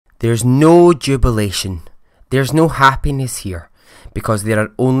There's no jubilation, there's no happiness here, because there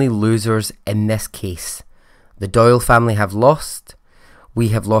are only losers in this case. The Doyle family have lost, we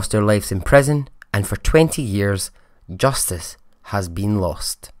have lost our lives in prison, and for 20 years, justice has been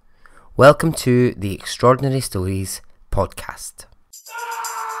lost. Welcome to the Extraordinary Stories podcast.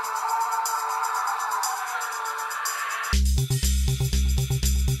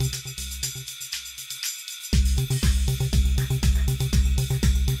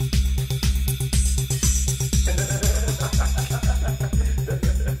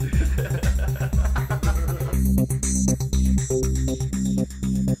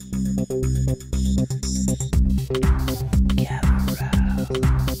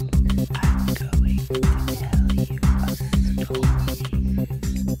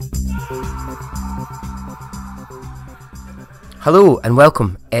 Hello and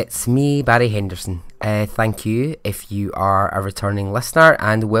welcome, it's me, Barry Henderson. Thank you if you are a returning listener,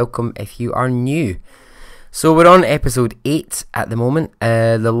 and welcome if you are new. So we're on episode 8 at the moment.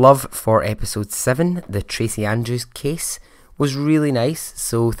 The love for episode 7, the Tracy Andrews case, was really nice,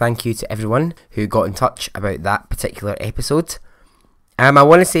 so thank you to everyone who got in touch about that particular episode. I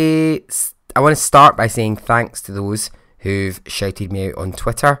want to start by saying thanks to those who've shouted me out on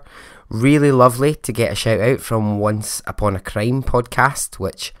Twitter. Really lovely to get a shout out from Once Upon a Crime podcast,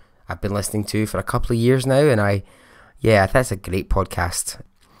 which I've been listening to for a couple of year now, and that's a great podcast.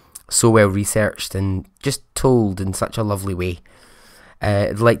 So well researched and just told in such a lovely way.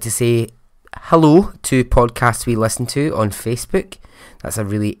 I'd like to say hello to podcasts we listen to on Facebook. That's a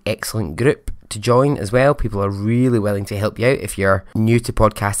really excellent group to join as well. People are really willing to help you out if you're new to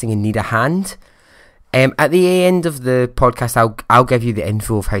podcasting and need a hand. At the end of the podcast, I'll give you the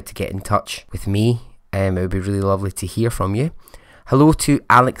info of how to get in touch with me. It would be really lovely to hear from you. Hello to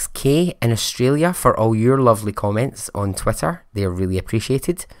Alex K in Australia for all your lovely comments on Twitter. They're really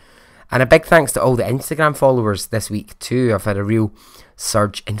appreciated. And a big thanks to all the Instagram followers this week too. I've had a real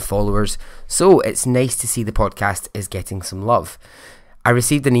surge in followers. So it's nice to see the podcast is getting some love. I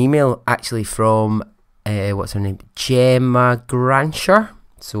received an email actually from, what's her name? Gemma Grancher.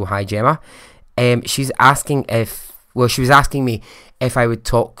 So hi Gemma. She was asking me if I would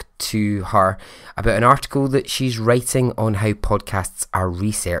talk to her about an article that she's writing on how podcasts are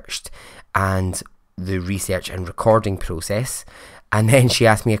researched and the research and recording process. And then she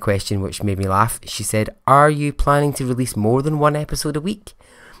asked me a question which made me laugh. She said, "Are you planning to release more than one episode a week?"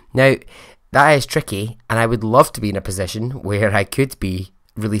 Now, that is tricky, and I would love to be in a position where I could be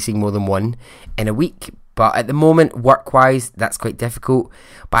releasing more than one in a week. But at the moment, work-wise, that's quite difficult.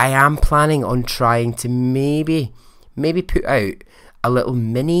 But I am planning on trying to maybe put out a little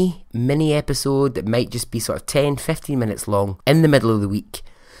mini episode that might just be sort of 10-15 minutes long in the middle of the week,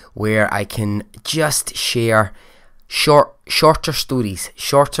 where I can just share shorter stories,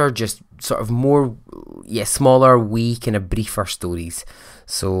 just sort of more, smaller, weak and briefer stories.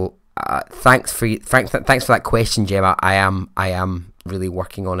 So thanks for that question, Gemma. I am really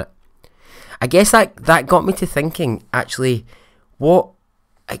working on it. I guess that got me to thinking, actually,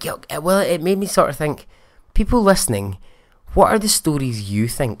 it made me sort of think, people listening, what are the stories you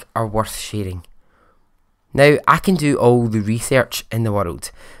think are worth sharing? Now, I can do all the research in the world,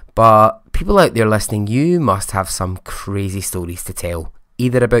 but people out there listening, you must have some crazy stories to tell,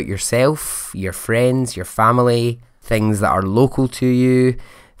 either about yourself, your friends, your family, things that are local to you,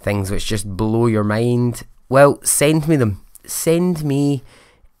 things which just blow your mind. Well, send me them. Send me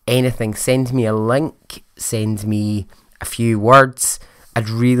anything. Send me a link, send me a few words. I'd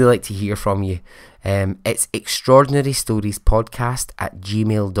really like to hear from you. It's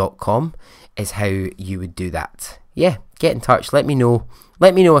extraordinarystoriespodcast@gmail.com is how you would do that. Yeah, get in touch, let me know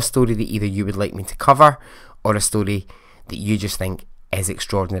a story that either you would like me to cover or a story that you just think is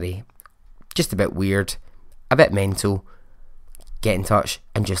extraordinary, just a bit weird, a bit mental. Get in touch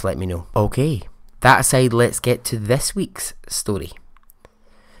and just let me know. Okay, that aside, let's get to this week's story.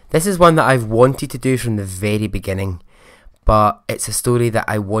 This is one that I've wanted to do from the very beginning, but it's a story that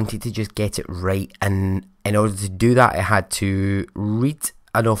I wanted to just get it right, and in order to do that I had to read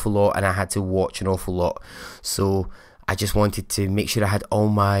an awful lot and I had to watch an awful lot. So I just wanted to make sure I had all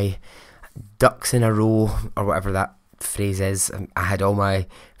my ducks in a row, or whatever that phrase is. I had all my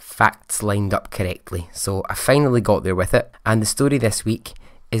facts lined up correctly. So I finally got there with it, and the story this week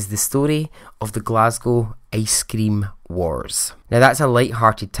is the story of the Glasgow Ice Cream Wars. Now that's a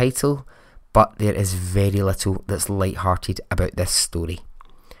light-hearted title, but there is very little that's light-hearted about this story.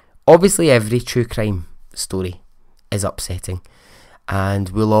 Obviously every true crime story is upsetting, and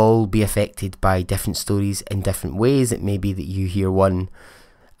we'll all be affected by different stories in different ways. It may be that you hear one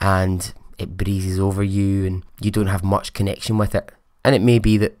and it breezes over you and you don't have much connection with it, and it may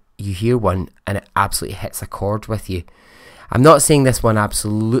be that you hear one and it absolutely hits a chord with you. I'm not saying this one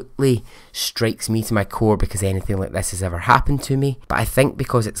absolutely strikes me to my core because anything like this has ever happened to me, but I think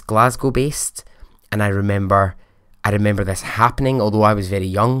because it's Glasgow based, and I remember this happening, although I was very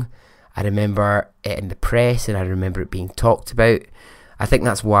young. I remember it in the press and I remember it being talked about. I think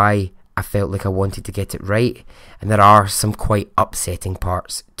that's why I felt like I wanted to get it right, and there are some quite upsetting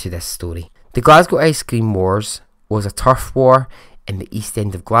parts to this story. The Glasgow Ice Cream Wars was a turf war in the East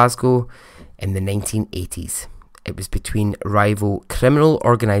End of Glasgow in the 1980s. It was between rival criminal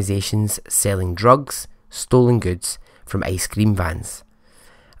organisations selling drugs, stolen goods from ice cream vans.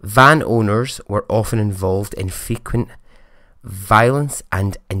 Van owners were often involved in frequent violence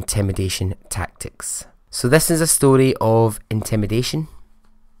and intimidation tactics. So this is a story of intimidation,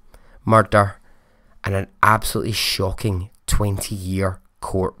 murder, and an absolutely shocking 20-year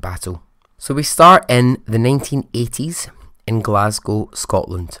court battle. So we start in the 1980s in Glasgow,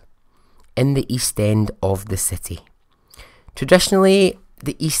 Scotland, in the East End of the city. Traditionally,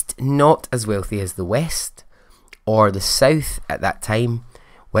 the East not as wealthy as the West, or the South at that time,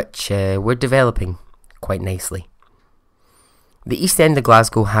 which were developing quite nicely. The East End of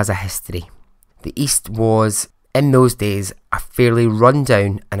Glasgow has a history. The East was, in those days, a fairly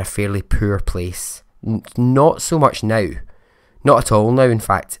run-down and a fairly poor place. Not so much now. Not at all now, in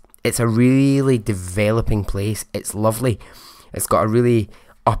fact. It's a really developing place. It's lovely. It's got a really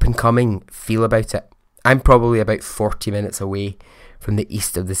up-and-coming feel about it. I'm probably about 40 minutes away from the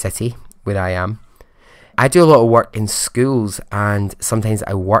east of the city, where I am. I do a lot of work in schools, and sometimes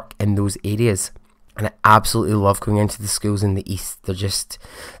I work in those areas. And I absolutely love going into the schools in the east. They're just,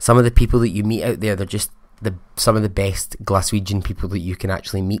 some of the people that you meet out there, they're just some of the best Glaswegian people that you can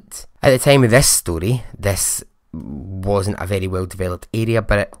actually meet. At the time of this story, this wasn't a very well developed area,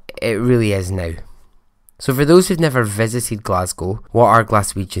 but it really is now. So for those who've never visited Glasgow, what are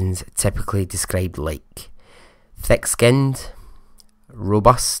Glaswegians typically described like? Thick-skinned,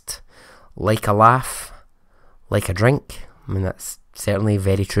 robust, like a laugh, like a drink. I mean, that's certainly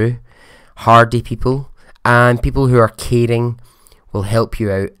very true. Hardy people, and people who are caring, will help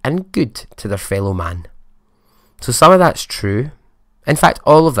you out, and good to their fellow man. So some of that's true. In fact,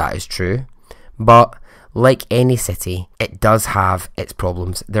 all of that is true. But like any city, it does have its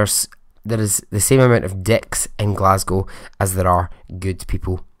problems. There is the same amount of dicks in Glasgow as there are good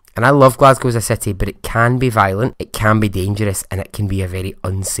people. And I love Glasgow as a city, but it can be violent, it can be dangerous, and it can be a very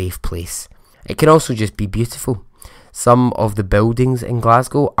unsafe place. It can also just be beautiful. Some of the buildings in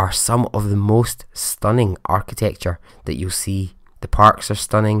Glasgow are some of the most stunning architecture that you'll see. The parks are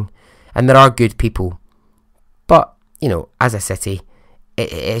stunning, and there are good people. But, you know, as a city,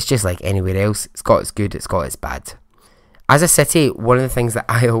 it's just like anywhere else. It's got its good, it's got its bad. As a city, one of the things that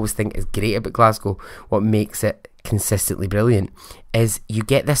I always think is great about Glasgow, what makes it consistently brilliant, is you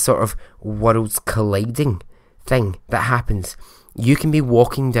get this sort of worlds colliding thing that happens. You can be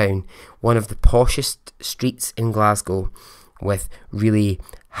walking down one of the poshest streets in Glasgow with really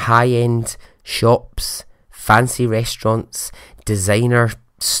high-end shops, fancy restaurants, designer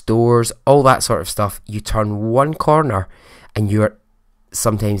stores, all that sort of stuff. You turn one corner and you're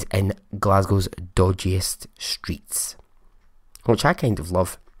sometimes in Glasgow's dodgiest streets, which I kind of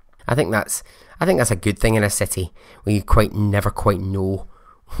love. I think that's a good thing in a city where you never quite know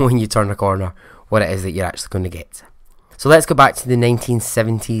when you turn a corner what it is that you're actually going to get. So let's go back to the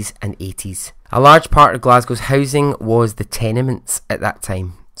 1970s and 80s. A large part of Glasgow's housing was the tenements at that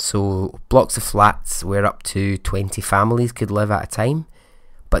time. So blocks of flats where up to 20 families could live at a time.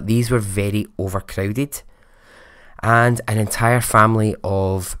 But these were very overcrowded. And an entire family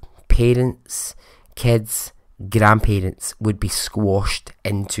of parents, kids, grandparents would be squashed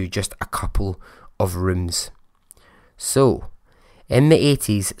into just a couple of rooms. So, in the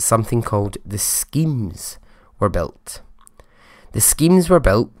 80s, something called the schemes were built. The schemes were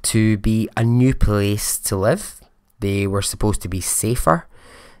built to be a new place to live. They were supposed to be safer.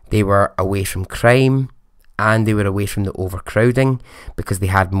 They were away from crime, and they were away from the overcrowding because they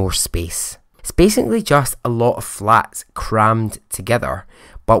had more space. It's basically just a lot of flats crammed together,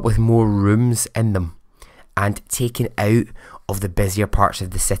 but with more rooms in them and taken out of the busier parts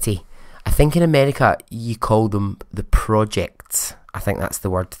of the city. I think in America you call them the projects. I think that's the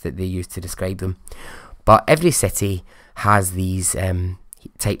word that they use to describe them. But every city has these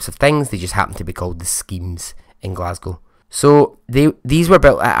types of things. They just happen to be called the schemes in Glasgow. So these were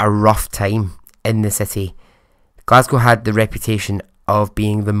built at a rough time in the city. Glasgow had the reputation of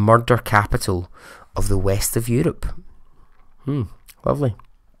being the murder capital of the west of Europe. Lovely.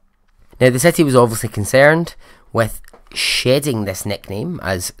 Now, the city was obviously concerned with shedding this nickname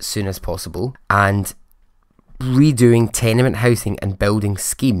as soon as possible, and redoing tenement housing and building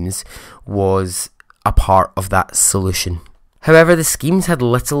schemes was a part of that solution. However, the schemes had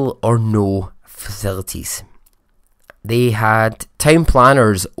little or no facilities. They had town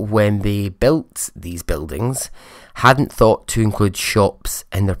planners, when they built these buildings, hadn't thought to include shops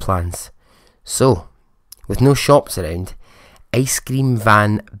in their plans. So, with no shops around, ice cream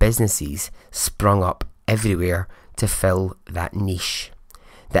van businesses sprung up everywhere to fill that niche.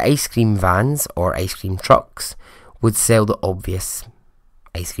 The ice cream vans, or ice cream trucks, would sell the obvious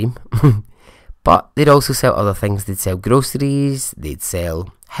ice cream, but they'd also sell other things. They'd sell groceries, they'd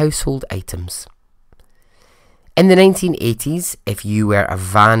sell household items. In the 1980s, if you were a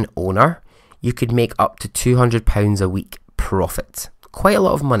van owner, you could make up to £200 a week profit. Quite a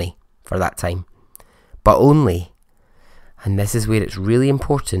lot of money for that time. But only, and this is where it's really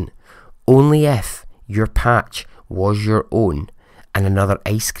important, only if your patch was your own and another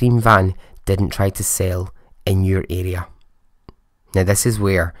ice cream van didn't try to sell in your area. Now this is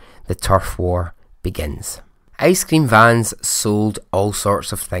where the turf war begins. Ice cream vans sold all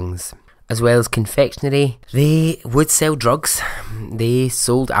sorts of things, as well as confectionery. They would sell drugs, they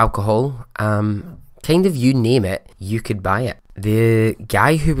sold alcohol, kind of you name it, you could buy it. The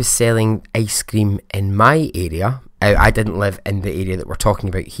guy who was selling ice cream in my area, I didn't live in the area that we're talking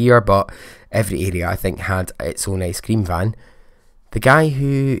about here, but every area I think had its own ice cream van. The guy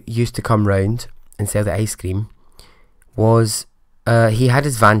who used to come round and sell the ice cream was, he had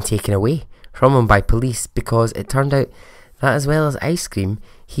his van taken away from him by police, because it turned out that as well as ice cream,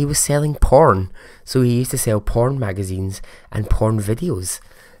 he was selling porn. So he used to sell porn magazines and porn videos.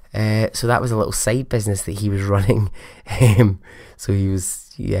 So that was a little side business that he was running. So he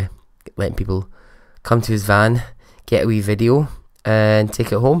was, letting people come to his van, get a wee video and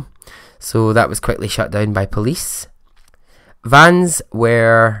take it home. So that was quickly shut down by police. Vans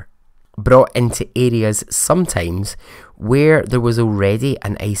were brought into areas sometimes where there was already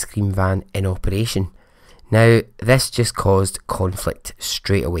an ice cream van in operation. Now, this just caused conflict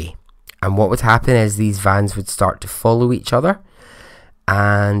straight away. And what would happen is these vans would start to follow each other,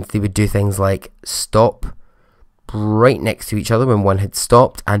 and they would do things like stop right next to each other when one had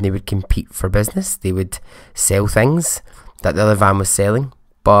stopped, and they would compete for business. They would sell things that the other van was selling,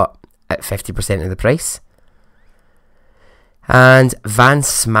 but at 50% of the price. And van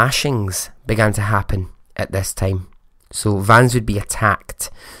smashings began to happen at this time. So vans would be attacked.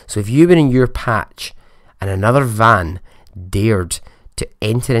 So if you were in your patch and another van dared to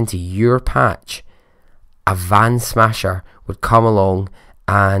enter into your patch, a van smasher would come along,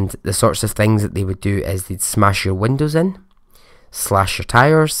 and the sorts of things that they would do is they'd smash your windows in, slash your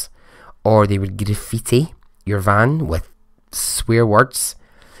tyres, or they would graffiti your van with swear words.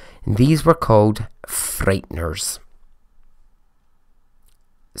 And these were called frighteners.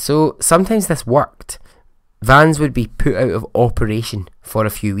 So sometimes this worked. Vans would be put out of operation for a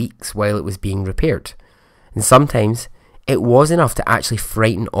few weeks while it was being repaired. And sometimes it was enough to actually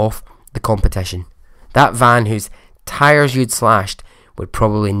frighten off the competition. That van whose tyres you'd slashed would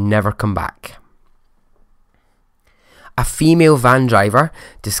probably never come back. A female van driver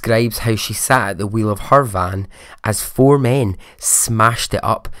describes how she sat at the wheel of her van as 4 men smashed it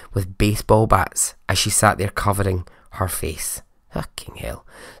up with baseball bats as she sat there covering her face. Fucking hell.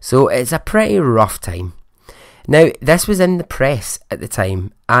 So it's a pretty rough time. Now, this was in the press at the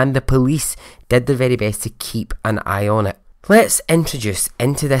time, and the police did their very best to keep an eye on it. Let's introduce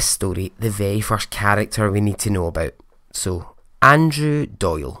into this story the very first character we need to know about. So, Andrew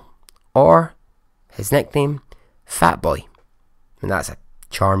Doyle, or his nickname, Fat Boy. And that's a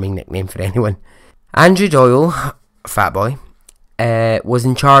charming nickname for anyone. Andrew Doyle, Fat Boy, was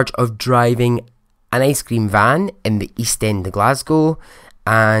in charge of driving an ice cream van in the East End of Glasgow,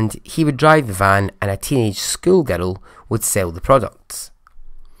 and he would drive the van and a teenage schoolgirl would sell the products.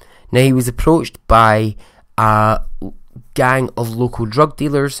 Now, he was approached by a gang of local drug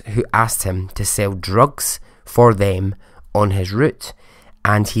dealers who asked him to sell drugs for them on his route,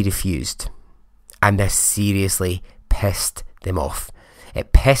 and he refused. And this seriously pissed them off.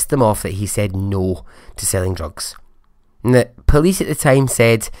 It pissed them off that he said no to selling drugs. And the police at the time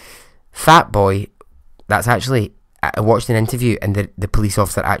said, Fat Boy, that's actually, I watched an interview and the police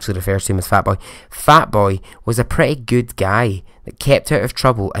officer actually refers to him as Fat Boy. Fat Boy was a pretty good guy that kept out of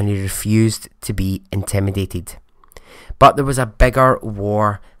trouble, and he refused to be intimidated. But there was a bigger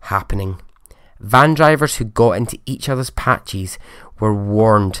war happening. Van drivers who got into each other's patches were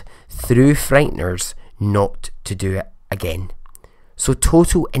warned through frighteners not to do it again. So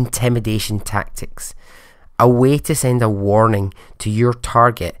total intimidation tactics, a way to send a warning to your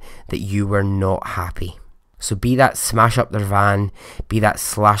target that you were not happy. So be that smash up their van, be that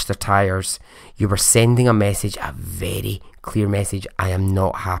slash their tyres, you were sending a message, a very clear message: I am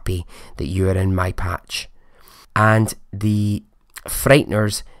not happy that you are in my patch. And the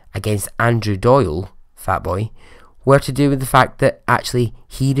frighteners against Andrew Doyle, Fat Boy, were to do with the fact that actually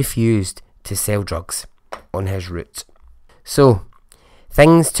he refused to sell drugs on his route. So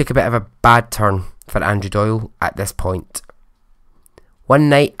things took a bit of a bad turn for Andrew Doyle at this point. One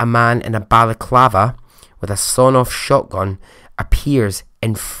night, a man in a balaclava with a sawn-off shotgun appears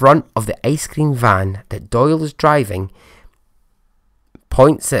in front of the ice cream van that Doyle is driving,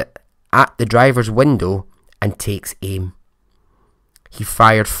 points it at the driver's window and takes aim. He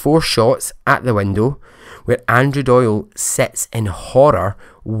fired 4 shots at the window, where Andrew Doyle sits in horror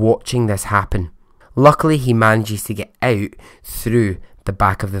watching this happen. Luckily, he manages to get out through the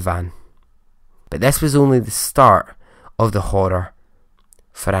back of the van. But this was only the start of the horror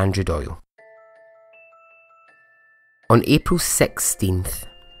for Andrew Doyle. On April 16th,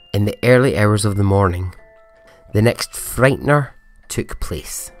 in the early hours of the morning, the next frightener took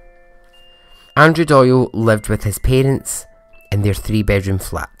place. Andrew Doyle lived with his parents in their 3-bedroom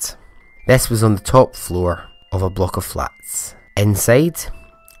flat. This was on the top floor of a block of flats. Inside,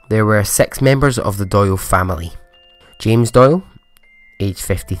 there were 6 members of the Doyle family. James Doyle, age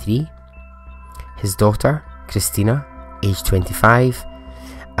 53, his daughter, Christina, age 25,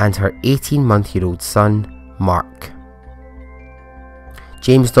 and her 18-month-old son, Mark.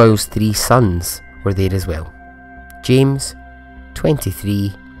 James Doyle's 3 sons were there as well. James,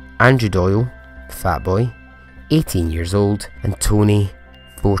 23, Andrew Doyle, Fat Boy, 18 years old, and Tony,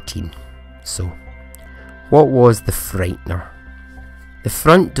 14. So, what was the frightener? The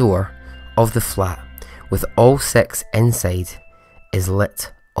front door of the flat, with all 6 inside, is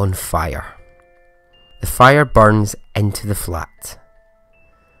lit on fire. The fire burns into the flat.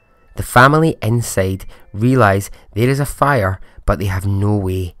 The family inside realise there is a fire, but they have no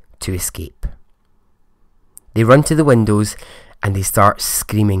way to escape. They run to the windows and they start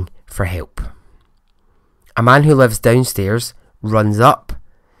screaming for help. A man who lives downstairs runs up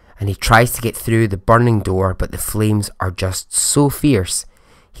and he tries to get through the burning door, but the flames are just so fierce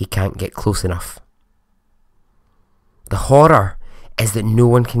he can't get close enough. The horror is that no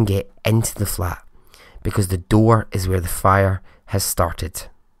one can get into the flat because the door is where the fire has started.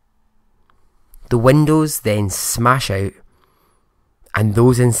 The windows then smash out and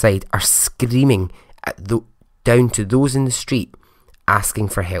those inside are screaming down to those in the street asking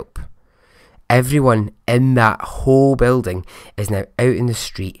for help. Everyone in that whole building is now out in the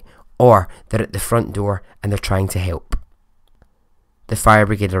street, or they're at the front door and they're trying to help. The fire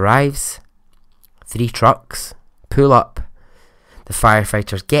brigade arrives, 3 trucks pull up, the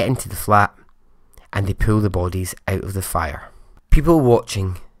firefighters get into the flat and they pull the bodies out of the fire. People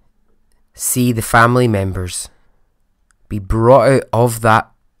watching see the family members be brought out of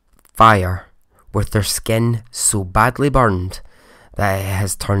that fire with their skin so badly burned that it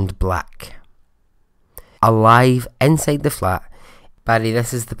has turned black. Alive inside the flat. Barry,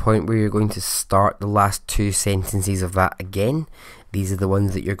 this is the point where you're going to start the last 2 sentences of that again. These are the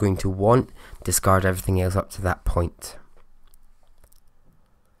ones that you're going to want. Discard everything else up to that point.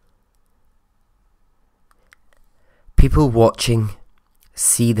 People watching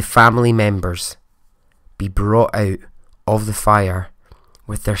see the family members be brought out of the fire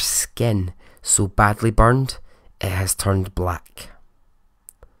with their skin so badly burned it has turned black.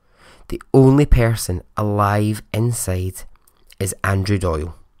 The only person alive inside is Andrew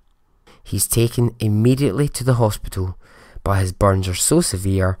Doyle. He's taken immediately to the hospital, but his burns are so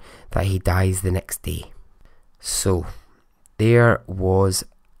severe that he dies the next day. So, there was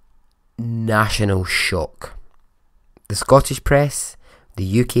national shock. The Scottish press,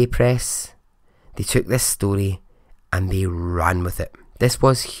 the UK press, they took this story and they ran with it. This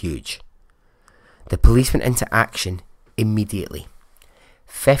was huge. The police went into action immediately.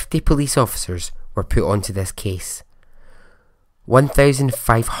 50 police officers were put onto this case.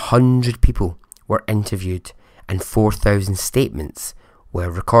 1,500 people were interviewed and 4,000 statements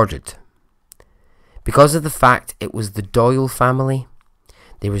were recorded. Because of the fact it was the Doyle family,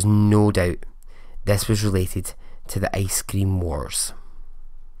 there was no doubt this was related to the ice cream wars.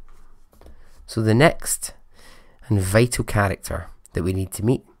 So the next and vital character that we need to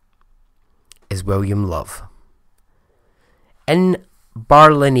meet is William Love. In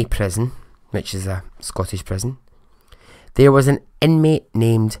Barlinnie Prison, which is a Scottish prison, there was an inmate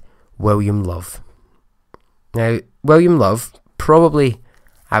named William Love. Now, William Love,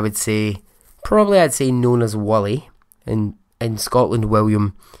 I'd say known as Wally. In Scotland,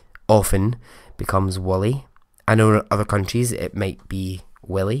 William often becomes Wally. I know in other countries it might be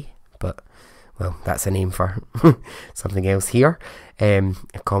Willie, but Well, that's a name for something else here. A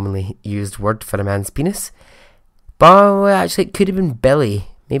commonly used word for a man's penis. But well, actually, it could have been Billy.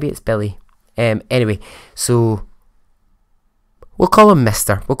 Maybe it's Billy. Anyway, so we'll call him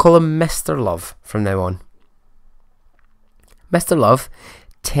Mr. We'll call him Mr. Love from now on. Mr. Love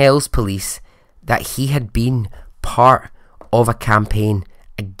tells police that he had been part of a campaign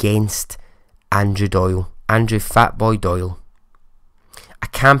against Andrew Fatboy Doyle. A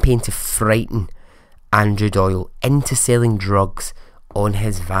campaign to frighten Andrew Doyle into selling drugs on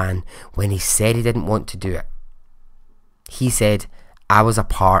his van when he said he didn't want to do it. He said, I was a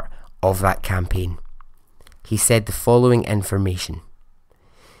part of that campaign. He said the following information.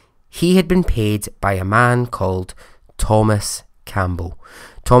 He had been paid by a man called Thomas Campbell.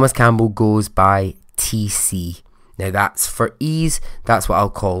 Thomas Campbell goes by TC. Now that's for ease, that's what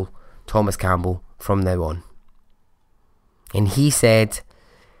I'll call Thomas Campbell from now on. And he said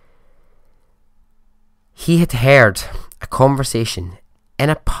he had heard a conversation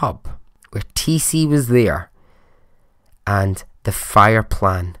in a pub where TC was there and the fire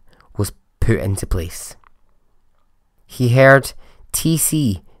plan was put into place. He heard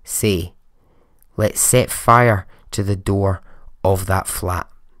TC say, let's set fire to the door of that flat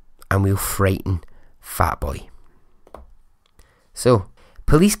and we'll frighten Fatboy. So,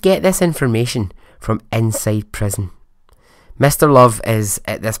 police get this information from inside prison. Mr. Love is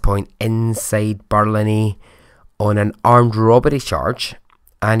at this point inside Burley on an armed robbery charge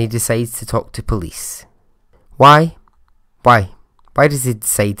and he decides to talk to police. Why? Why does he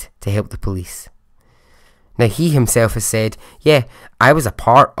decide to help the police? Now he himself has said, yeah, I was a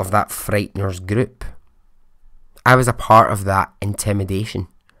part of that frighteners group. I was a part of that intimidation.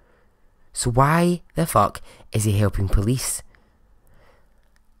 So why the fuck is he helping police?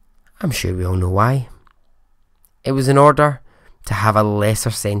 I'm sure we all know why. It was in order to have a lesser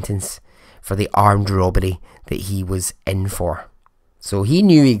sentence for the armed robbery that he was in for. So he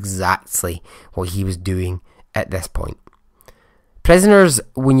knew exactly what he was doing at this point. Prisoners,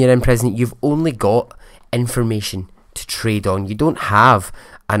 when you're in prison, you've only got information to trade on. You don't have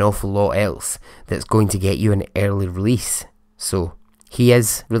an awful lot else that's going to get you an early release. So he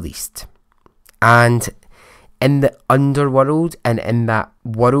is released. And in the underworld and in that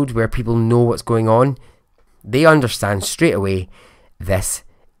world where people know what's going on, they understand straight away this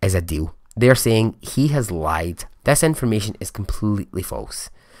is a deal. They're saying he has lied. This information is completely false.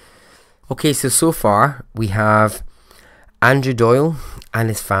 Okay, so far we have Andrew Doyle and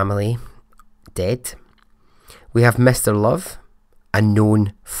his family dead. We have Mr. Love, a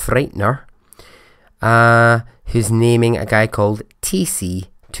known frightener, who's naming a guy called TC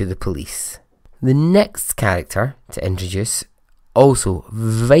to the police. The next character to introduce, also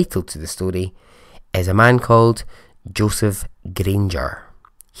vital to the story, is a man called Joseph Granger.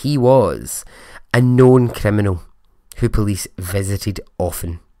 He was a known criminal who police visited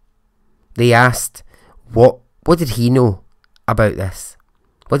often. They asked, what did he know about this?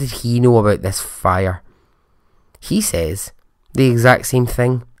 What did he know about this fire? He says the exact same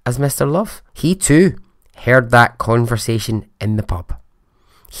thing as Mr. Love. He too heard that conversation in the pub.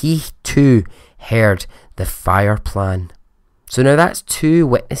 He too heard the fire plan. So now that's two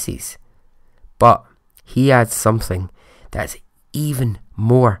witnesses. But he adds something that's even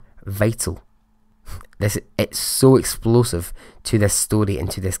more vital. It's so explosive to this story and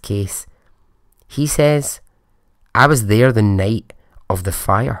to this case. He says, I was there the night of the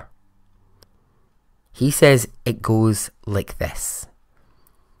fire. He says it goes like this.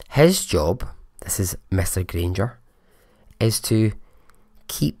 His job, this is Mr. Granger, is to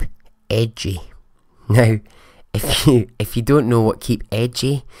keep edgy. Now, if you don't know what keep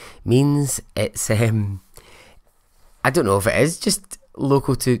edgy means, it's I don't know if it is just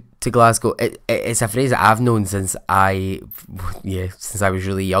local to Glasgow. It's a phrase that I've known since I was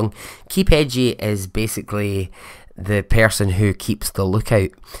really young. Keep edgy is basically the person who keeps the lookout,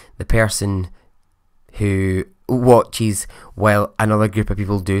 the person who watches while another group of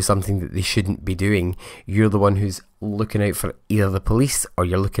people do something that they shouldn't be doing. You're the one who's looking out for either the police or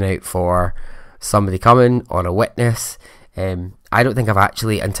you're looking out for somebody coming or a witness. I don't think I've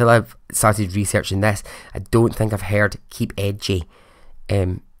actually, until I've started researching this, I don't think I've heard keep edgy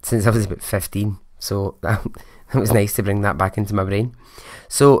since I was about 15. So that was nice to bring that back into my brain.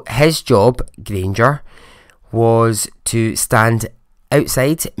 So his job, Granger, was to stand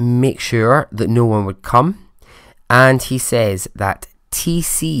outside, make sure that no one would come. And he says that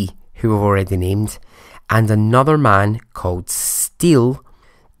TC, who we've already named, and another man called Steele,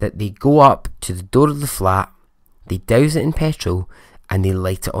 that they go up to the door of the flat, they douse it in petrol, and they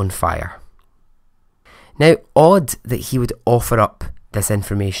light it on fire. Now, odd that he would offer up this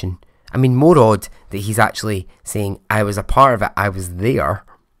information I mean, more odd that he's actually saying, I was a part of it, I was there.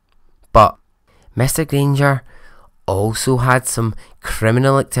 But Mr. Granger also had some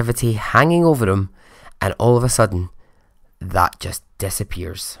criminal activity hanging over him, and all of a sudden, that just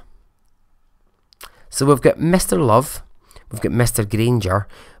disappears. So we've got Mr. Love, we've got Mr. Granger,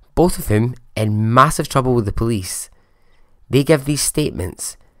 both of whom in massive trouble with the police. They give these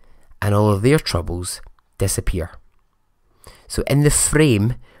statements, and all of their troubles disappear. So in the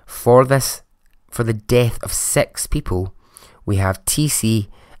frame for the death of 6 people, we have TC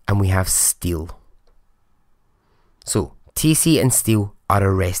and we have Steele. So TC and Steele are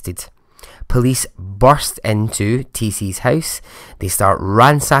arrested. Police burst into TC's house. They start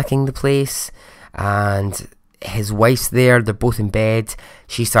ransacking the place, and his wife's there. They're both in bed.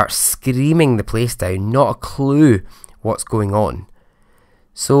 She starts screaming the place down, not a clue what's going on.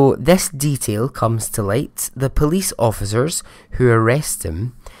 So this detail comes to light. The police officers who arrest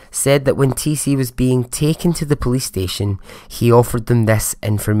him said that when TC was being taken to the police station, he offered them this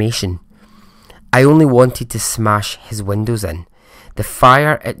information. I only wanted to smash his windows in. The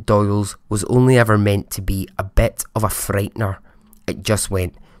fire at Doyle's was only ever meant to be a bit of a frightener. It just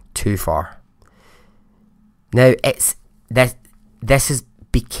went too far. Now, this has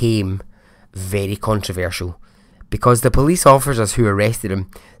became very controversial, because the police officers who arrested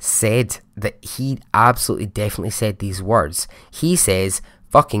him said that he absolutely definitely said these words. He says,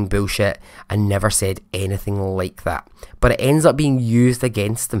 fucking bullshit, and never said anything like that. But it ends up being used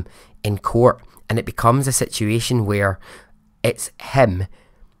against him in court, and it becomes a situation where it's him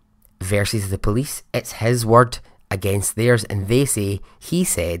versus the police. It's his word against theirs, and they say, he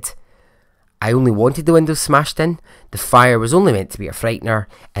said, I only wanted the windows smashed in, the fire was only meant to be a frightener,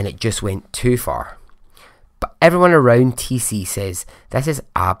 and it just went too far. But everyone around TC says this is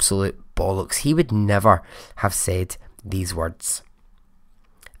absolute bollocks. He would never have said these words.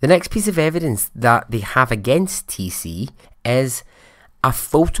 The next piece of evidence that they have against TC is a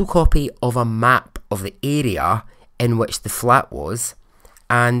photocopy of a map of the area in which the flat was,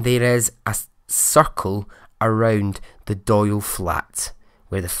 and there is a circle around the Doyle flat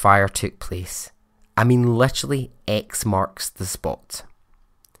where the fire took place. I mean, literally X marks the spot.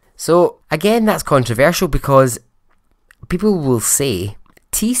 So again, that's controversial, because people will say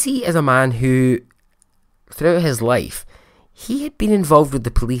TC is a man who, throughout his life, he had been involved with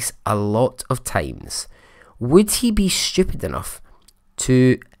the police a lot of times. Would he be stupid enough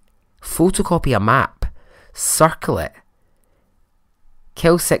to photocopy a map, circle it,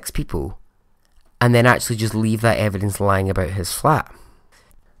 kill 6 people, and then actually just leave that evidence lying about his flat?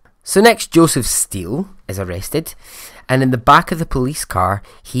 So next, Joseph Steele is arrested, and in the back of the police car,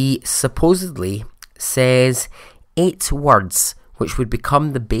 he supposedly says 8 words which would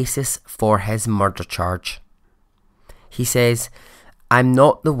become the basis for his murder charge. He says, I'm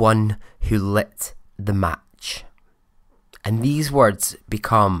not the one who lit the match. And these words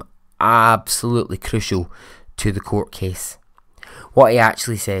become absolutely crucial to the court case. What he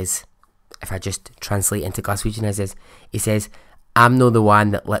actually says, if I just translate into Glaswegian, he says, I'm not the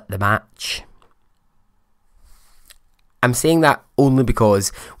one that lit the match. I'm saying that only because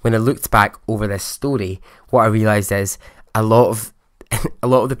when I looked back over this story, what I realised is a lot of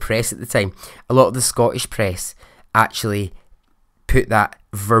the press at the time, a lot of the Scottish press actually put that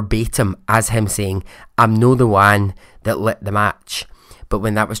verbatim as him saying, I'm no the one that lit the match. But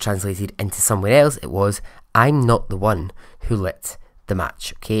when that was translated into somewhere else, it was, I'm not the one who lit the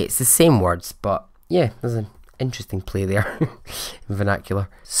match. Okay, it's the same words, but yeah, there's an interesting play there in vernacular.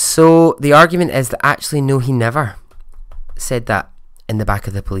 So the argument is that actually no, he never said that in the back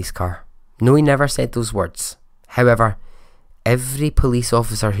of the police car. No, he never said those words. However, every police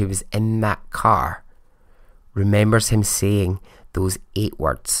officer who was in that car remembers him saying those 8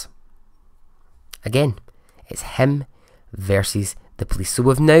 words. Again, it's him versus the police. So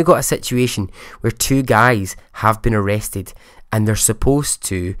we've now got a situation where 2 guys have been arrested, and they're supposed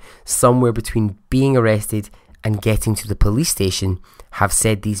to, somewhere between being arrested and getting to the police station, have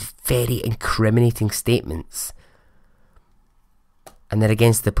said these very incriminating statements. And they're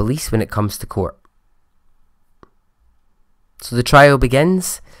against the police when it comes to court. So the trial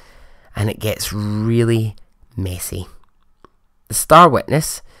begins, and it gets really messy. The star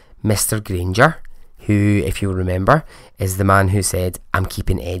witness, Mr. Granger, who, if you'll remember, is the man who said, I'm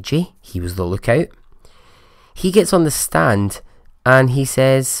keeping edgy, he was the lookout. He gets on the stand and he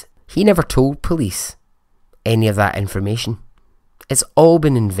says he never told police any of that information. It's all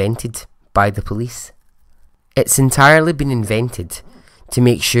been invented by the police. It's entirely been invented to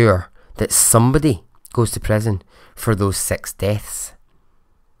make sure that somebody goes to prison for those 6 deaths.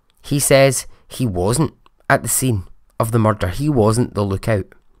 He says he wasn't at the scene of the murder. He wasn't the lookout.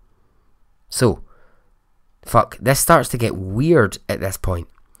 So, this starts to get weird at this point,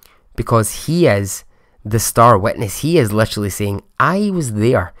 because he is the star witness. He is literally saying, I was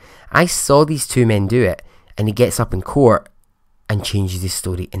there, I saw these two men do it, and he gets up in court and changes his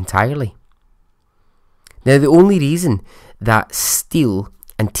story entirely. Now, the only reason that Steele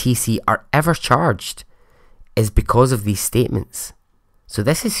and TC are ever charged is because of these statements. So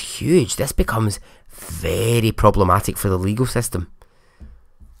this is huge. This becomes very problematic for the legal system.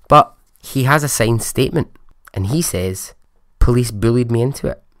 But he has a signed statement, and he says, police bullied me into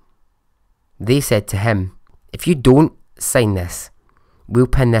it. They said to him, if you don't sign this, we'll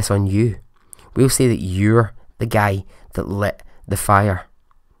pin this on you. We'll say that you're the guy that lit the fire.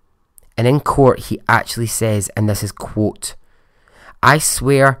 And in court, he actually says, and this is quote, I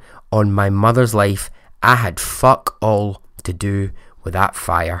swear on my mother's life, I had fuck all to do with that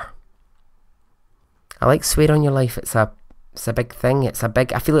fire. I like swear on your life. It's a big thing.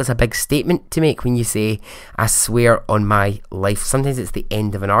 I feel it's a big statement to make when you say, I swear on my life. Sometimes it's the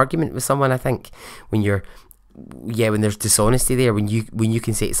end of an argument with someone, I think, when there's dishonesty there, when you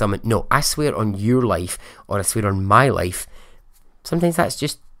can say to someone, no, I swear on your life, or I swear on my life. Sometimes that's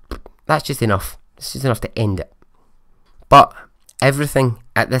just enough. It's just enough to end it. But everything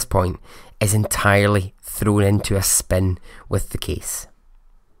at this point is entirely thrown into a spin with the case.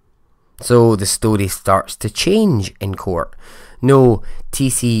 So the story starts to change in court. No,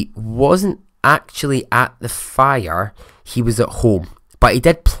 TC wasn't actually at the fire, he was at home. But he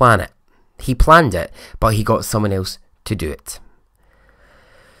did plan it. He planned it, but he got someone else to do it.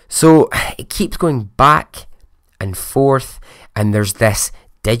 So it keeps going back and forth, and there's this,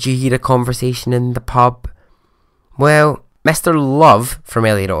 did you hear a conversation in the pub? Well, Mr. Love from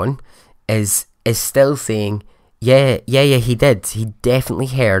earlier on is still saying, yeah, he did. He definitely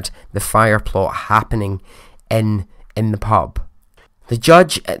heard the fire plot happening in the pub. The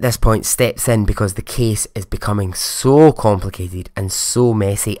judge at this point steps in because the case is becoming so complicated and so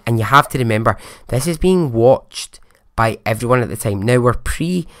messy. And you have to remember, this is being watched by everyone at the time. Now, we're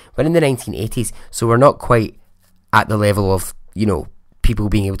in the 1980s, so we're not quite at the level of, people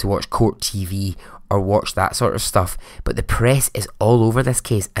being able to watch court TV or watch that sort of stuff. But the press is all over this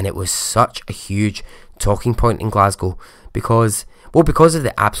case, and it was such a huge talking point in Glasgow because of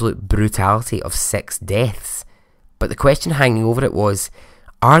the absolute brutality of 6 deaths. But the question hanging over it was,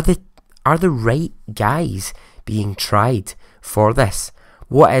 are the right guys being tried for this?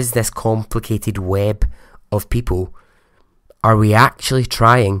 What is this complicated web of people? Are we actually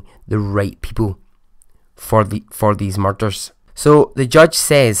trying the right people for these murders? So the judge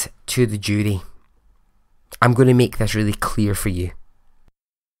says to the jury, I'm going to make this really clear for you.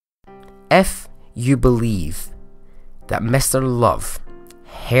 If you believe that Mr. Love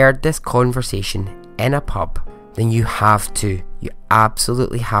heard this conversation in a pub, then you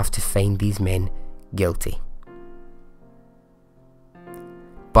absolutely have to find these men guilty.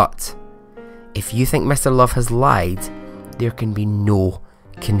 But if you think Mr. Love has lied, there can be no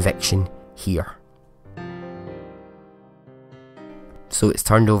conviction here. So it's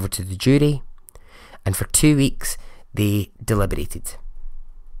turned over to the jury, and for 2 weeks they deliberated.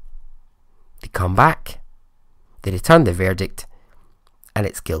 They come back, they return the verdict, and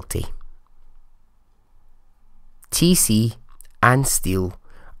it's guilty. TC and Steele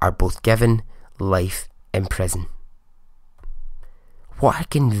are both given life in prison. What had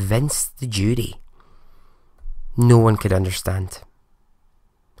convinced the jury? No one could understand.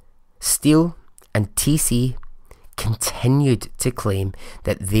 Steele and TC continued to claim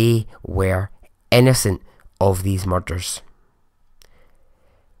that they were innocent of these murders.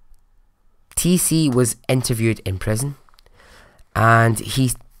 TC was interviewed in prison, and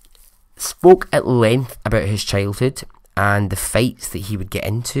he spoke at length about his childhood and the fights that he would get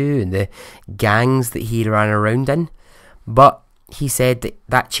into and the gangs that he ran around in. But he said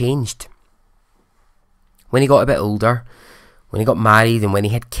that changed when he got a bit older, when he got married and when he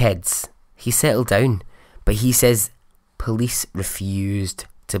had kids. He settled down, but he says police refused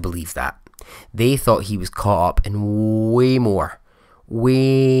to believe that. They thought he was caught up in way more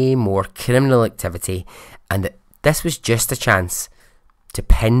criminal activity, and that this was just a chance to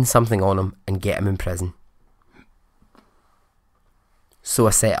pin something on him and get him in prison. So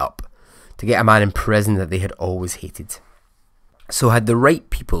a setup to get a man in prison that they had always hated. So had the right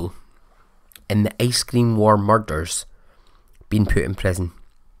people in the ice cream war murders been put in prison?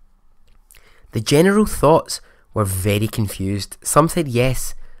 The general thoughts were very confused. Some said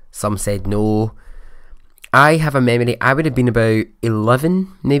yes, some said no. I have a memory, I would have been about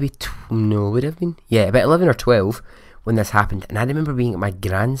 11, about 11 or 12 when this happened, and I remember being at my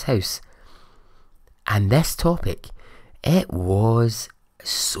grand's house, and this topic, it was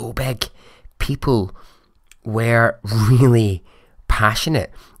so big. people were really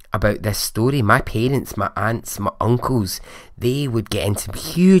passionate about this story. My parents, my aunts, my uncles, they would get into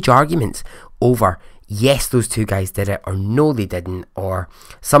huge arguments over yes, those two guys did it, or no, they didn't, or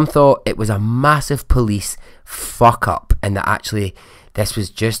some thought it was a massive police fuck up and that actually this was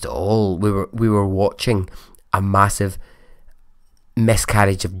just all we were watching a massive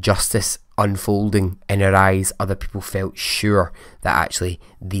miscarriage of justice unfolding in our eyes. Other people felt sure that actually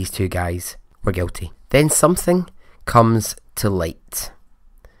these two guys were guilty. Then something comes to light.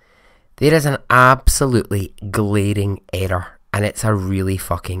 There is an absolutely glaring error, and it's a really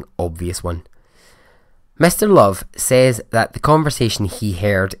fucking obvious one. Mr. Love says that the conversation he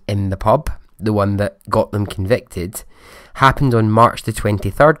heard in the pub, the one that got them convicted, happened on March the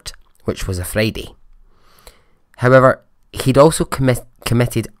 23rd, which was a Friday. However, he'd also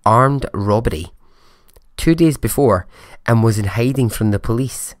committed armed robbery 2 days before and was in hiding from the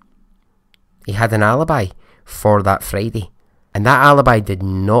police. He had an alibi for that Friday, and that alibi did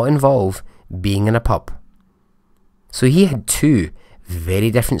not involve being in a pub. So he had two very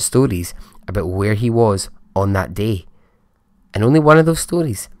different stories about where he was on that day, and only one of those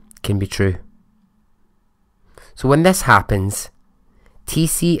stories can be true. So when this happens,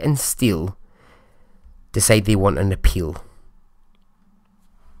 TC and Steele decide they want an appeal.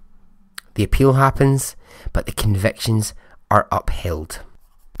 The appeal happens, but the convictions are upheld.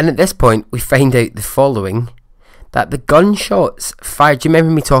 And at this point we find out the following, that the gunshots fired. Do you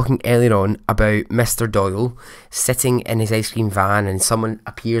remember me talking earlier on about Mr. Doyle sitting in his ice cream van and someone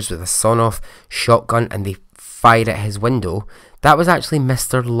appears with a sawn-off shotgun and they fire at his window? That was actually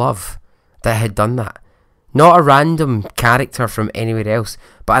Mr. Love that had done that. Not a random character from anywhere else,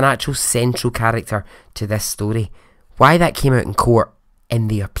 but an actual central character to this story. Why that came out in court in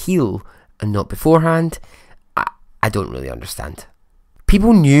the appeal and not beforehand, I don't really understand.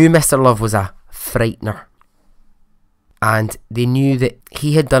 People knew Mr. Love was a frightener, and they knew that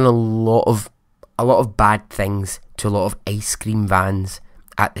he had done a lot of bad things to a lot of ice cream vans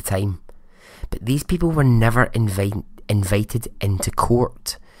at the time. But these people were never invited into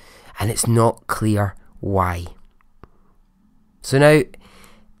court, and it's not clear why. So now,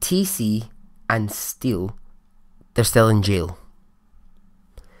 TC and Steele, they're still in jail.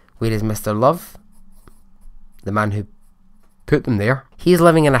 Whereas Mr. Love, the man who put them there, he's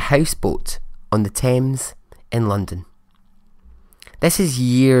living in a houseboat on the Thames in London. This is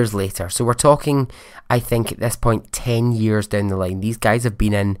years later, so we're talking, I think at this point, 10 years down the line. These guys have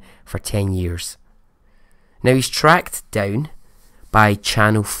been in for 10 years. Now he's tracked down by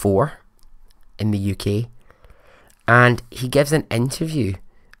Channel 4 in the UK, and he gives an interview,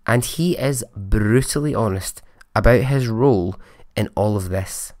 and he is brutally honest about his role in all of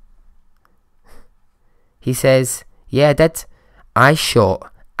this. He says, yeah, I did. I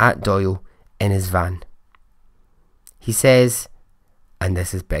shot at Doyle in his van. He says, and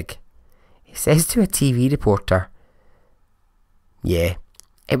this is big, he says to a TV reporter, yeah,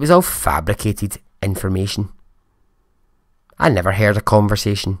 it was all fabricated information. I never heard a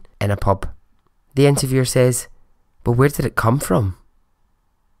conversation in a pub. The interviewer says, but where did it come from?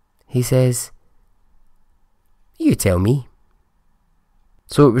 He says, you tell me.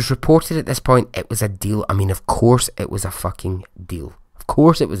 So it was reported at this point it was a deal. I mean, of course it was a fucking deal. Of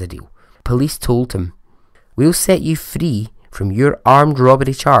course it was a deal. Police told him, we'll set you free from your armed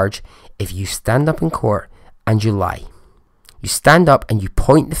robbery charge if you stand up in court and you lie. You stand up and you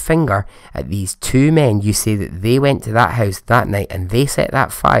point the finger at these two men. You say that they went to that house that night and they set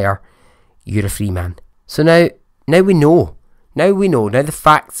that fire. You're a free man. So now we know. Now the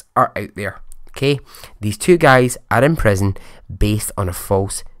facts are out there. Okay? These two guys are in prison based on a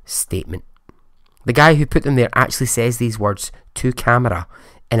false statement. The guy who put them there actually says these words to camera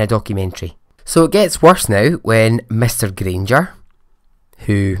in a documentary. So it gets worse now when Mr. Granger,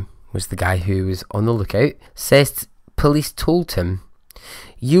 who was the guy who was on the lookout, says police told him,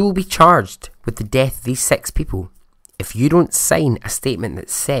 you will be charged with the death of these 6 people if you don't sign a statement that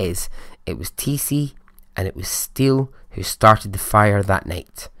says it was TC and it was Steele who started the fire that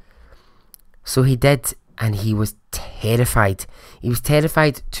night. So he did, and he was terrified. He was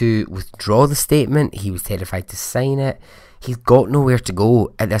terrified to withdraw the statement. He was terrified to sign it. He's got nowhere to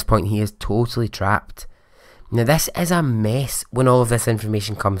go at this point. He is totally trapped. Now this is a mess when all of this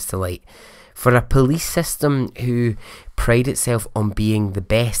information comes to light. For a police system who pride itself on being the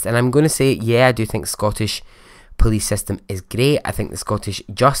best, and I'm going to say, yeah, I do think Scottish police system is great. I think the Scottish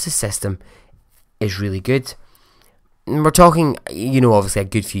justice system is really good. And we're talking, obviously a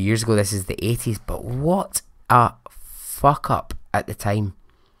good few years ago. This is the 80s, but what a fuck up at the time.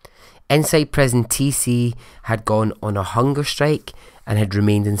 Inside prison, TC had gone on a hunger strike and had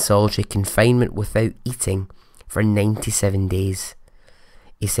remained in solitary confinement without eating for 97 days.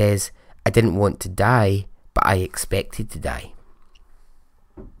 He says, "I didn't want to die, but I expected to die."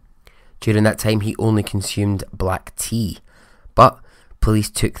 During that time, he only consumed black tea, but police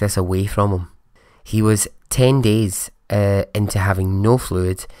took this away from him. He was 10 days into having no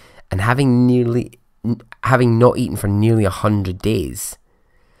fluid and having not eaten for nearly 100 days.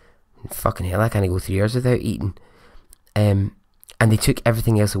 Fucking hell, I can't go 3 years without eating. And they took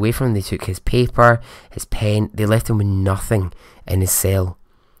everything else away from him. They took his paper, his pen. They left him with nothing in his cell.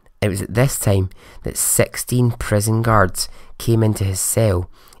 It was at this time that 16 prison guards came into his cell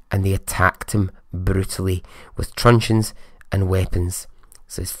and they attacked him brutally with truncheons and weapons.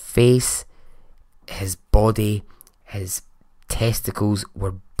 So his face, his body, his testicles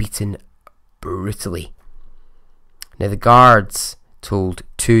were beaten brutally. Now the guards told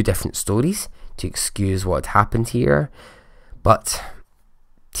 2 different stories to excuse what had happened here, but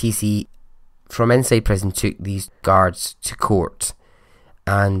TC from inside prison took these guards to court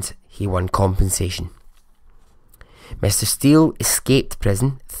and he won compensation. Mr. Steele escaped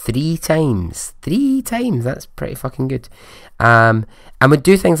prison 3 times. 3 times, that's pretty fucking good. And would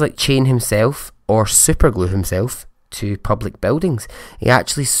do things like chain himself or superglue himself to public buildings. He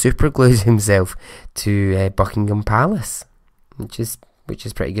actually superglues himself to Buckingham Palace, which is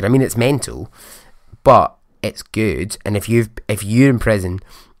pretty good. I mean, it's mental, but it's good. And if you're in prison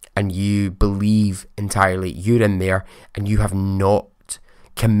and you believe entirely you're in there and you have not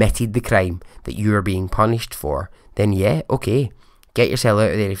committed the crime that you are being punished for, then yeah, okay, get yourself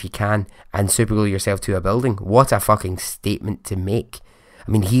out of there if you can and superglue yourself to a building. What a fucking statement to make.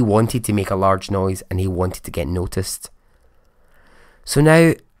 I mean, he wanted to make a large noise and he wanted to get noticed. So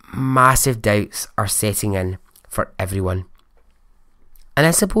now massive doubts are setting in for everyone. And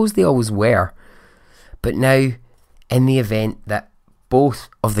I suppose they always were. But now, in the event that both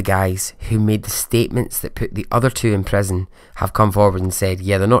of the guys who made the statements that put the other 2 in prison have come forward and said,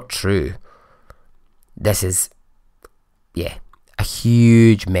 yeah, they're not true, this is, a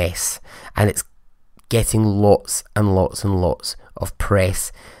huge mess. And it's getting lots and lots and lots of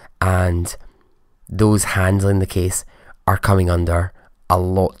press, and those handling the case are coming under a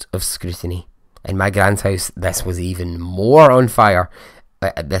lot of scrutiny. In my grand's house, this was even more on fire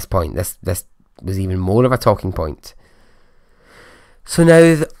at this point. This was even more of a talking point. So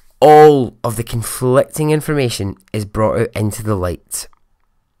now all of the conflicting information is brought out into the light.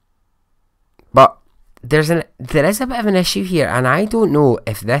 But there is a bit of an issue here, and I don't know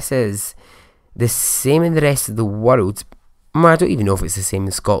if this is the same in the rest of the world. Well, I don't even know if it's the same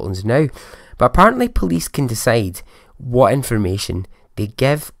in Scotland now. But apparently police can decide what information they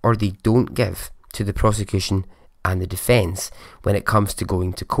give or they don't give to the prosecution and the defence when it comes to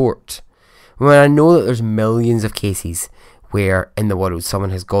going to court. Well, I know that there's millions of cases where in the world someone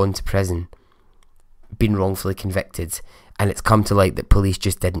has gone to prison, been wrongfully convicted, and it's come to light that police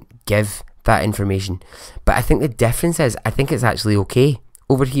just didn't give that information. But I think the difference is, I think it's actually okay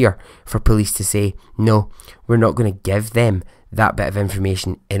over here for police to say, no, we're not going to give them that bit of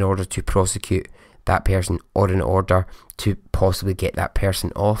information in order to prosecute that person or in order to possibly get that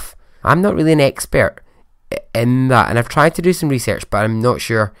person off. I'm not really an expert in that, and I've tried to do some research, but I'm not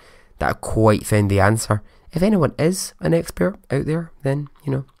sure that I quite found the answer. If anyone is an expert out there, then,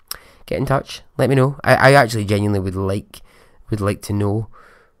 get in touch, let me know. I actually genuinely would like to know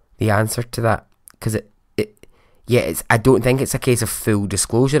the answer to that, because I don't think it's a case of full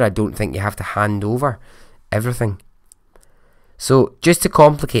disclosure. I don't think you have to hand over everything. So just to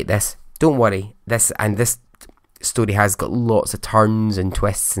complicate this, don't worry, this story has got lots of turns and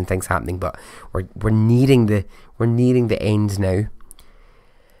twists and things happening, but we're nearing the end now.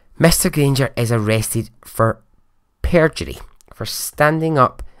 Mr. Granger is arrested for perjury, for standing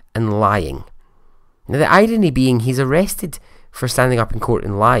up and lying. Now the irony being, he's arrested for standing up in court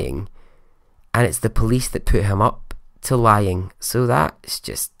and lying, and it's the police that put him up to lying, so that's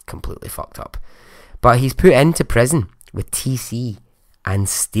just completely fucked up. But he's put into prison with TC and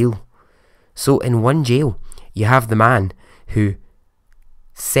Steele. So in one jail, you have the man who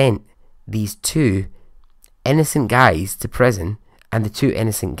sent these 2 innocent guys to prison, and the 2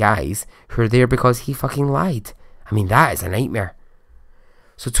 innocent guys who are there because he fucking lied. I mean, that is a nightmare.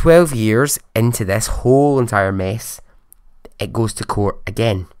 So 12 years into this whole entire mess, it goes to court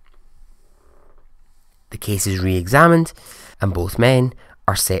again. The case is re-examined, and both men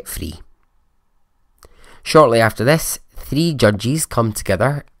are set free. Shortly after this, 3 judges come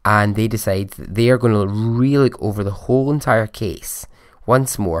together and they decide that they are going to re-look over the whole entire case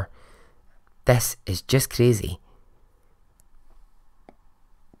once more. This is just crazy.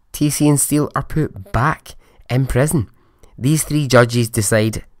 TC and Steele are put back in prison. these 3 judges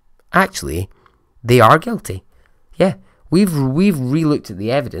decide, actually, they are guilty. Yeah, we've re-looked at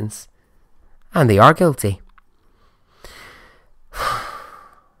the evidence, and they are guilty.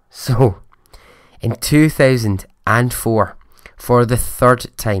 So, in 2004, for the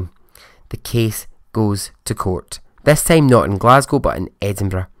 3rd time, the case goes to court. This time not in Glasgow, but in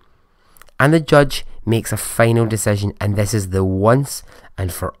Edinburgh. And the judge makes a final decision, and this is the once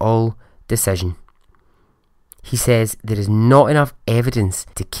and for all decision. He says there is not enough evidence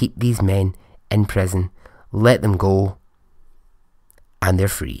to keep these men in prison. Let them go, and they're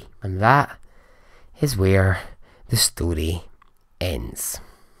free. And that is where the story ends.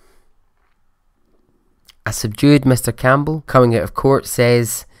 A subdued Mr. Campbell, coming out of court,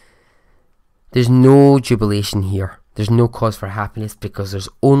 says there's no jubilation here. There's no cause for happiness because there's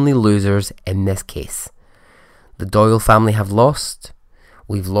only losers in this case. The Doyle family have lost.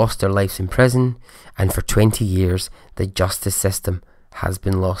 We've lost our lives in prison, and for 20 years the justice system has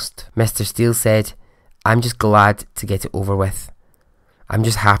been lost. Mr. Steele said, I'm just glad to get it over with. I'm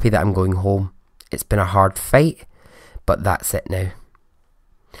just happy that I'm going home. It's been a hard fight, but that's it now.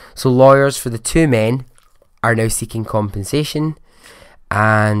 So lawyers for the 2 men are now seeking compensation,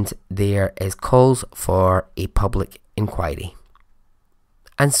 and there is calls for a public inquiry.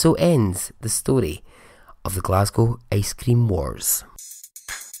 And so ends the story of the Glasgow Ice Cream Wars.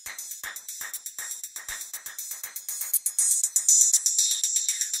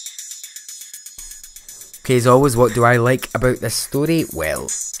 Okay, as always, what do I like about this story? Well,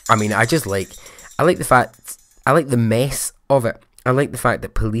 I mean, I like the mess of it. I like the fact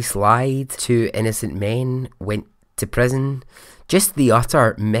that police lied, 2 innocent men went to prison. Just the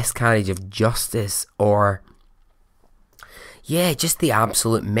utter miscarriage of justice, or just the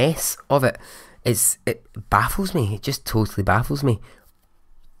absolute mess of it. It baffles me. It just totally baffles me.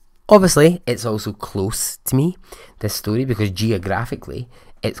 Obviously, it's also close to me, this story, because geographically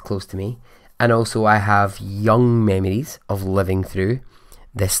it's close to me. And also I have young memories of living through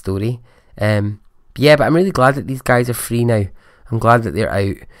this story. But I'm really glad that these guys are free now. I'm glad that they're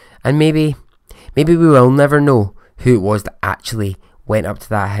out. And maybe we will never know who it was that actually went up to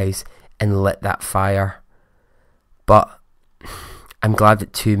that house and lit that fire. But I'm glad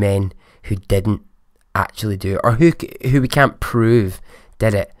that 2 men who didn't actually do it, or who we can't prove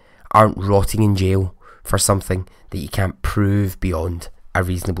did it, aren't rotting in jail for something that you can't prove beyond a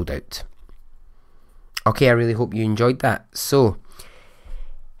reasonable doubt. Okay, I really hope you enjoyed that. So,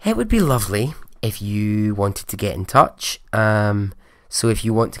 it would be lovely if you wanted to get in touch. So if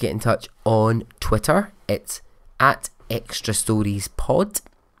you want to get in touch on Twitter, it's at Extra Stories Pod.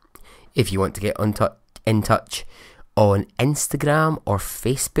 If you want to get in touch on Instagram or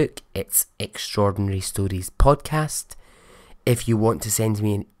Facebook, it's Extraordinary Stories Podcast. If you want to send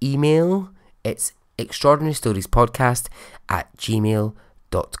me an email, it's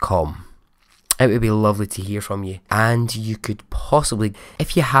extraordinarystoriespodcast@gmail.com. It would be lovely to hear from you. And you could possibly,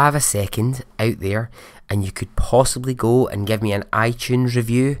 if you have a second out there, and you could possibly go and give me an iTunes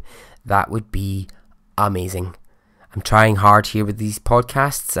review, that would be amazing. I'm trying hard here with these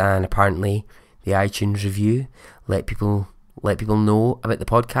podcasts, and apparently the iTunes review let people know about the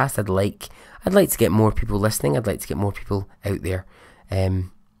podcast. I'd like to get more people listening. I'd like to get more people out there.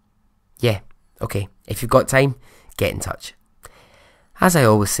 Okay. If you've got time, get in touch. As I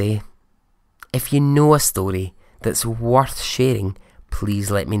always say, if you know a story that's worth sharing,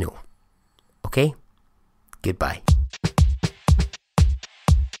 please let me know. Okay? Goodbye.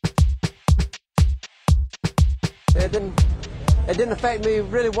 It didn't affect me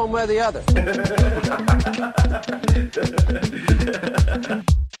really one way or the other.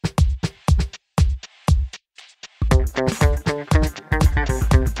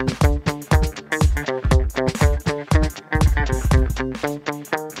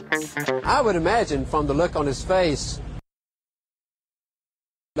 I would imagine from the look on his face,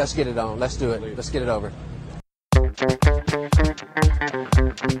 let's get it on, let's do it, let's get it over.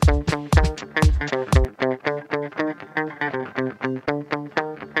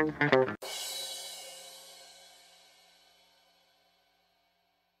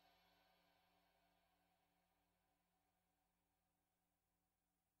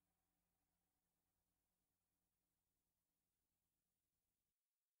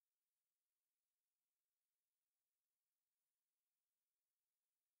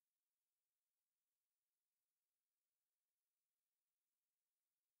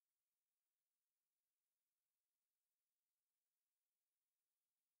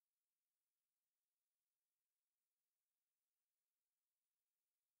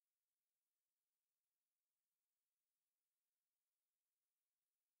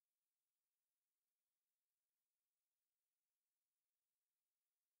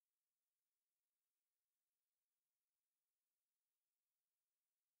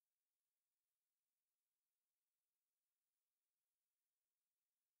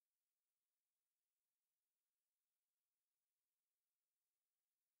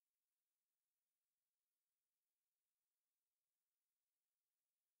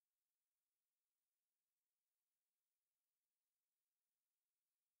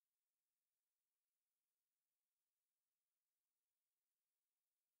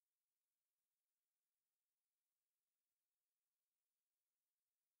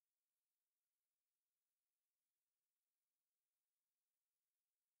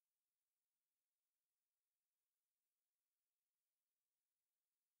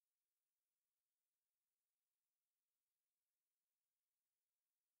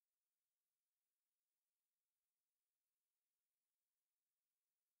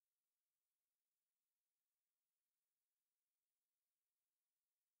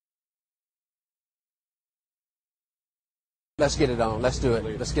 Let's get it on. Let's do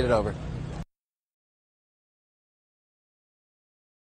it. Let's get it over.